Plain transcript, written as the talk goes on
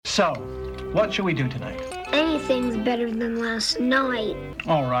So, what shall we do tonight? Anything's better than last night.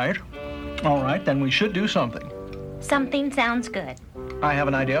 All right. All right, then we should do something. Something sounds good. I have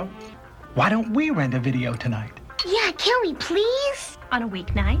an idea. Why don't we rent a video tonight? Yeah, can we please? On a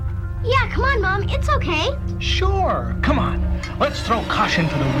weeknight? Yeah, come on, Mom. It's okay. Sure. Come on. Let's throw caution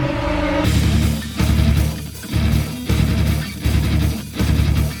to the wind.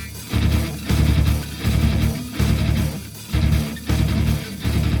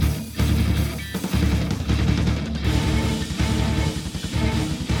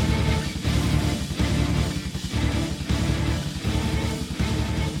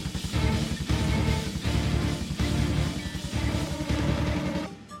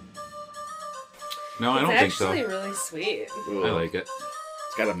 No, I don't think so. It's actually really sweet. I like it.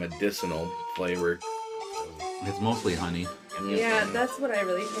 It's got a medicinal flavor. It's mostly honey. Yeah, that's what I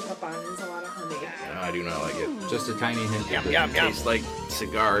really pick up on is a lot of honey. No, I do not like it. Just a tiny hint. It tastes like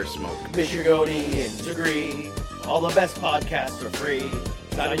cigar smoke. Mr. Goldie and Degree. All the best podcasts are free.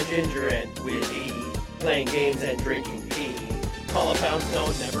 Simon Ginger and Willie. Playing games and drinking tea. Call a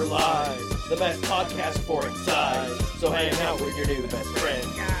Poundstone never lies. The best podcast for its size. So hang out with your new best friend.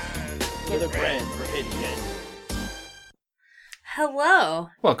 With a friend, Rapidians. Hello.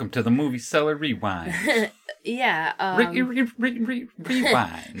 Welcome to the movie Cellar Rewind. Yeah.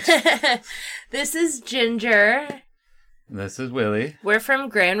 Rewind. This is Ginger. This is Willie. We're from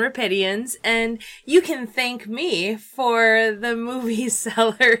Grand Rapidians, and you can thank me for the movie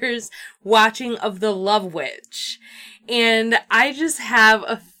Cellar's watching of The Love Witch. And I just have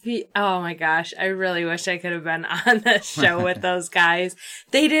oh my gosh, I really wish I could have been on the show with those guys.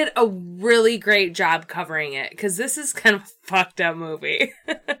 They did a really great job covering it, because this is kind of a fucked up movie.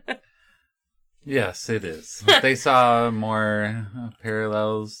 Yes, it is. They saw more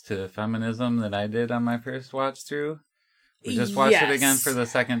parallels to feminism than I did on my first watch through. We just watched it again for the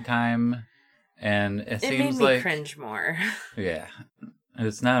second time, and it seems made me like cringe more. Yeah.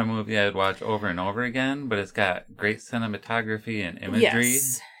 It's not a movie I'd watch over and over again, but it's got great cinematography and imagery.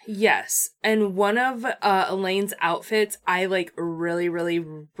 Yes. And one of Elaine's outfits, I really, really,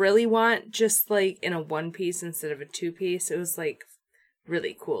 really want just in a one piece instead of a two piece. It was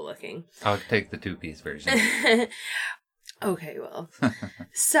really cool looking. I'll take the two-piece version. Okay, well.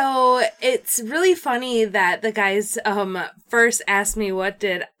 So it's really funny that the guys first asked me what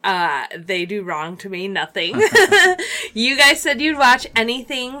did they do wrong to me. Nothing. You guys said you'd watch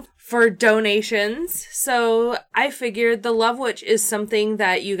anything for donations. So I figured The Love Witch is something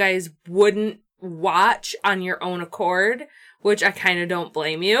that you guys wouldn't watch on your own accord, which I kind of don't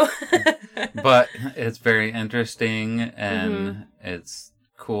blame you. But it's very interesting and it's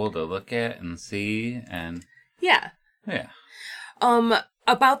cool to look at and see and yeah. Yeah.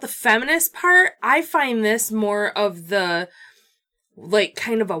 About the feminist part, I find this more of the,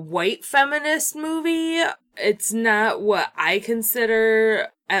 kind of a white feminist movie. It's not what I consider,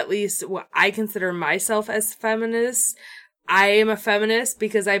 at least what I consider myself as feminist. I am a feminist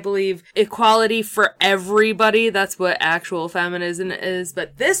because I believe equality for everybody. That's what actual feminism is.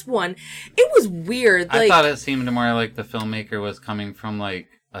 But this one, it was weird. I thought it seemed more like the filmmaker was coming from,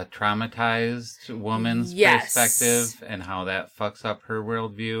 a traumatized woman's perspective and how that fucks up her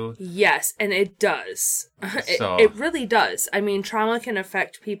worldview. Yes, and it does. So, it really does. I mean, trauma can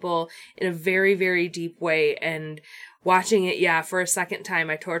affect people in a very, very deep way, and watching it, for a second time,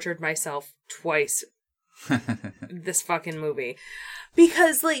 I tortured myself twice. This fucking movie.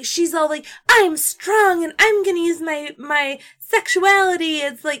 Because, she's all I'm strong and I'm gonna use my sexuality.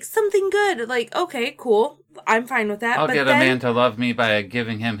 It's, something good. Okay, cool. I'm fine with that. I'll get a man to love me by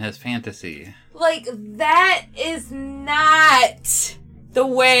giving him his fantasy. That is not the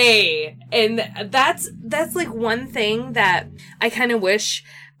way. And that's one thing that I kind of wish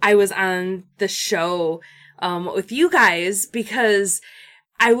I was on the show with you guys, because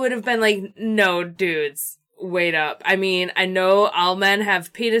I would have been no, dudes. Wait up. I mean, I know all men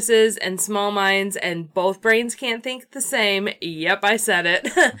have penises and small minds and both brains can't think the same. Yep, I said it.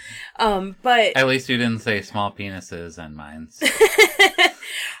 But at least you didn't say small penises and minds.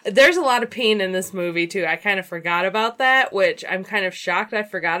 There's a lot of peen in this movie too. I kind of forgot about that, which I'm kind of shocked I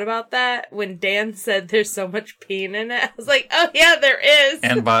forgot about that. When Dan said there's so much peen in it, I was like, oh yeah, there is.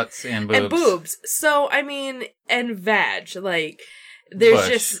 And butts and boobs. And boobs. So, I mean, and vag. There's bush.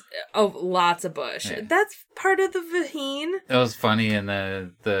 Just lots of bush. Yeah. That's part of the vagine. It was funny in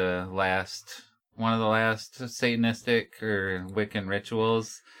the last one of the last Satanistic or Wiccan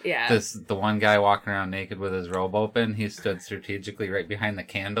rituals. Yeah. The one guy walking around naked with his robe open, he stood strategically right behind the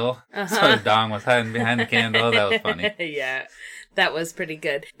candle. Uh-huh. So his dong was hiding behind the candle. That was funny. Yeah. That was pretty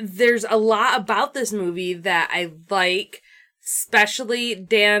good. There's a lot about this movie that I like Especially,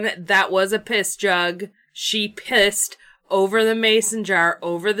 Dan, that was a piss jug. She pissed over the mason jar,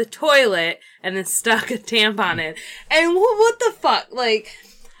 over the toilet, and then stuck a tampon in. And what the fuck? Like,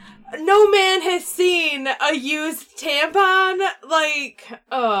 no man has seen a used tampon. Like,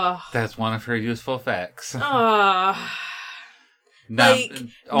 That's one of her useful facts. Like,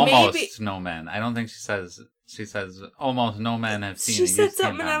 almost maybe, no men. I don't think she says almost no men have seen. She said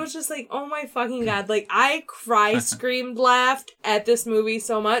something, and I was just like, "Oh my fucking god!" Like, I screamed, laughed at this movie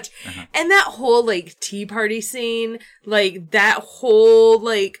so much, and that whole like tea party scene, like that whole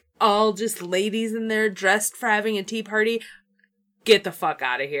like all just ladies in there dressed for having a tea party. Get the fuck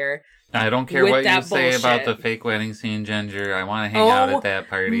out of here! I don't care what you say about the fake wedding scene, Ginger. I want to hang out at that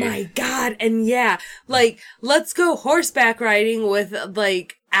party. Oh my god! And yeah, like let's go horseback riding with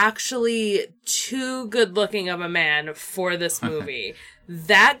like actually too good looking of a man for this movie.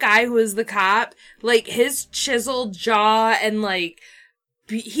 That guy who was the cop, like his chiseled jaw and like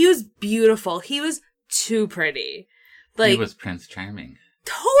he was beautiful. He was too pretty. Like he was Prince Charming.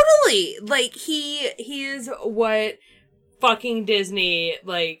 Totally. Like he is what fucking Disney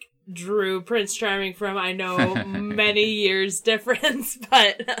like drew Prince Charming from. I know many years difference,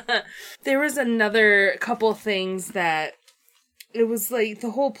 but there was another couple things that it was like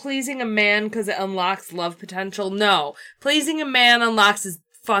the whole pleasing a man because it unlocks love potential. No, pleasing a man unlocks his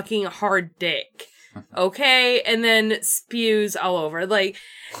fucking hard dick. Okay, and then spews all over. Like,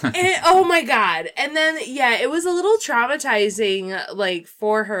 oh my god. And then, yeah, it was a little traumatizing, like,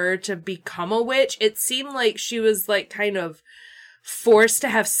 for her to become a witch. It seemed like she was, like, kind of forced to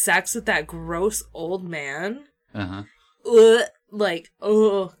have sex with that gross old man. Like,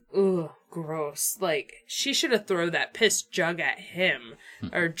 gross. Like, she should have thrown that piss jug at him,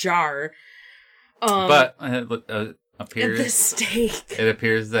 or jar. But it appears the steak. It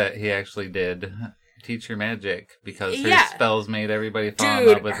appears that he actually did teach her magic because her spells made everybody fall in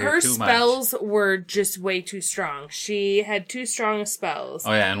love with her too much. Her spells were just way too strong. She had too strong spells.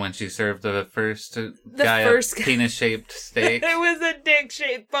 Oh yeah, and when she served the first guy a penis-shaped steak. It was a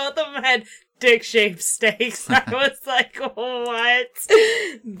dick-shaped. Both of them had dick-shaped steaks. I was like, what?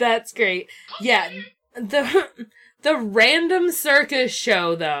 That's great. Yeah, the random circus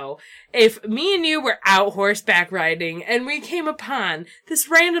show, though. If me and you were out horseback riding and we came upon this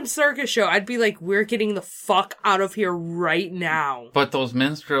random circus show, I'd be like, we're getting the fuck out of here right now. But that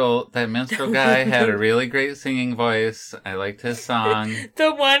minstrel guy had a really great singing voice. I liked his song.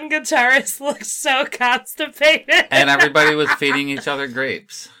 The one guitarist looked so constipated. And everybody was feeding each other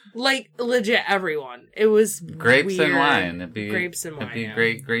grapes. Like, legit everyone. It was grapes weird. And wine. It'd be grapes and wine, it'd be a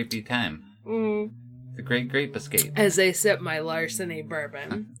great grapey time. The great grape escape. As I sip my larceny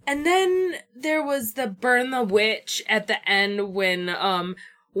bourbon. And then there was the burn the witch at the end when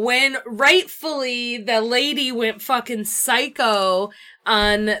rightfully the lady went fucking psycho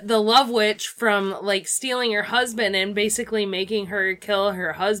on the love witch from like stealing her husband and basically making her kill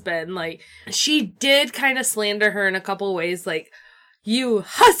her husband. Like, she did kind of slander her in a couple ways, like, you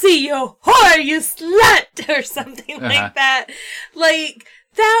hussy, you whore, you slut, or something like that. Like,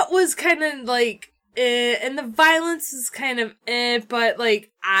 that was kind of like, and the violence is kind of but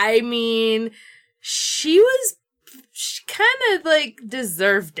like, I mean, she kind of like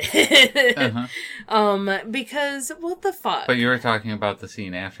deserved it. Because what the fuck? But you were talking about the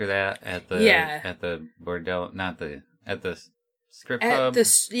scene after that at the bordel, at the strip club.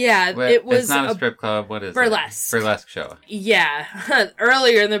 It was it's not a strip club. What is burlesque? Burlesque show. Yeah,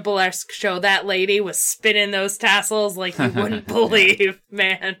 earlier in the burlesque show, that lady was spinning those tassels like you wouldn't believe,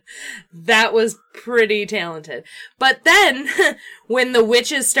 man. That was pretty talented. But then, when the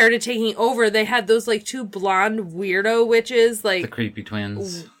witches started taking over, they had those like two blonde weirdo witches, like the creepy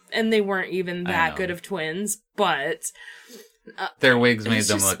twins, and they weren't even that good of twins, but their wigs made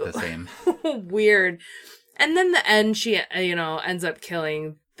them look the same. Weird. And then the end, she, ends up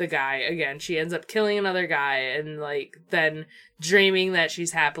killing the guy again. She ends up killing another guy and, like, then dreaming that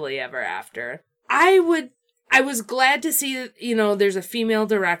she's happily ever after. I was glad to see that, there's a female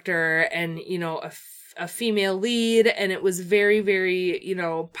director and, a female lead, and it was very, very,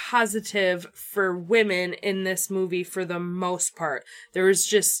 positive for women in this movie for the most part. There was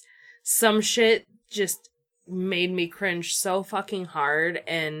just some shit just made me cringe so fucking hard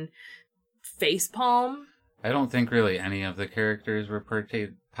and facepalm. I don't think really any of the characters were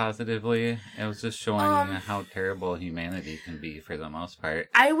portrayed positively. It was just showing how terrible humanity can be for the most part.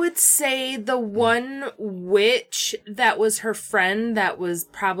 I would say the one witch that was her friend that was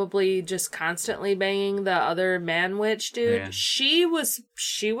probably just constantly banging the other man witch dude. She was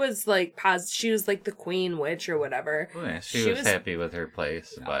like she was like the queen witch or whatever. Well, yeah, she was happy with her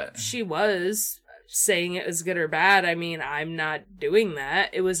place, but she was. saying it was good or bad. I mean, I'm not doing that.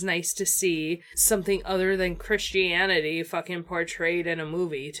 It was nice to see something other than Christianity fucking portrayed in a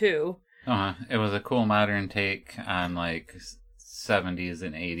movie, too. It was a cool modern take on, like, 70s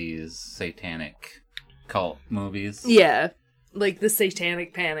and 80s satanic cult movies. Yeah. Like the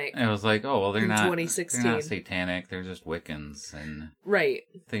Satanic Panic. It was like, oh, well, they're not 2016. They're not satanic. They're just Wiccans. And right.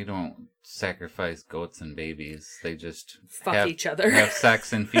 They don't sacrifice goats and babies. They just fuck each other. Have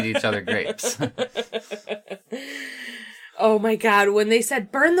sex and feed each other grapes. Oh my God. When they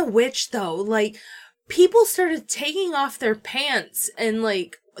said burn the witch, though, like, people started taking off their pants and,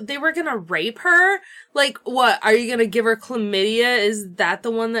 like, they were gonna rape her? Like, what? Are you gonna give her chlamydia? Is that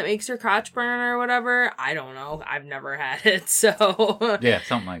the one that makes her crotch burn or whatever? I don't know. I've never had it, so... Yeah,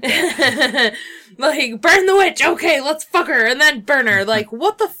 something like that. Like, burn the witch! Okay, let's fuck her, and then burn her. Like,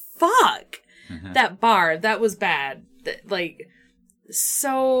 what the fuck? That bar, that was bad. Like,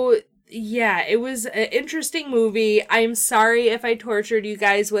 so... Yeah, it was an interesting movie. I'm sorry if I tortured you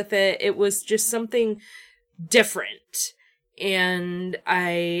guys with it. It was just something different. And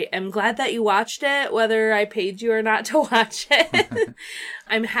I am glad that you watched it, whether I paid you or not to watch it.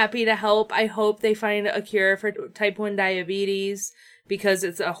 I'm happy to help. I hope they find a cure for type 1 diabetes, because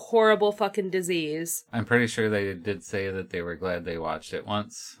it's a horrible fucking disease. I'm pretty sure they did say that they were glad they watched it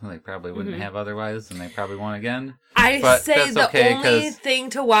once. They probably wouldn't have otherwise, and they probably won't again. I say the only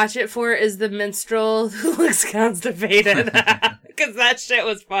thing to watch it for is the minstrel who looks constipated. Because that shit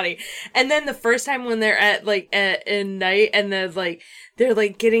was funny. And then the first time when they're at night and they're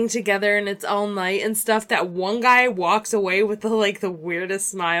like getting together and it's all night and stuff, that one guy walks away with the weirdest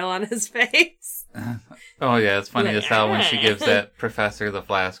smile on his face. Oh yeah, it's funny as hell when she gives that professor the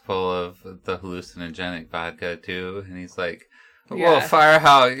flask full of the hallucinogenic vodka too, and he's like, "Whoa, fire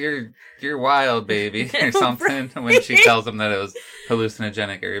out! You're wild, baby," or something. Right. When she tells him that it was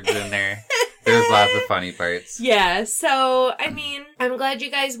hallucinogenic herbs in there. There's lots of funny parts. Yeah, so, I mean, I'm glad you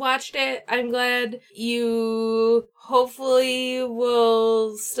guys watched it. I'm glad you hopefully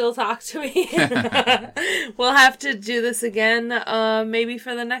will still talk to me. We'll have to do this again, maybe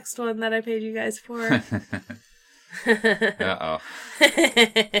for the next one that I paid you guys for. Uh-oh.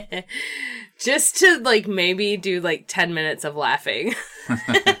 Just to, maybe do, 10 minutes of laughing.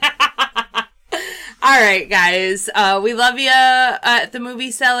 All right, guys. We love you at the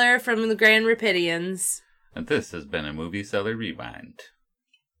Movie Cellar from the Grand Rapidians. And this has been a Movie Cellar Rewind.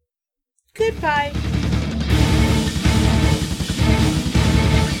 Goodbye.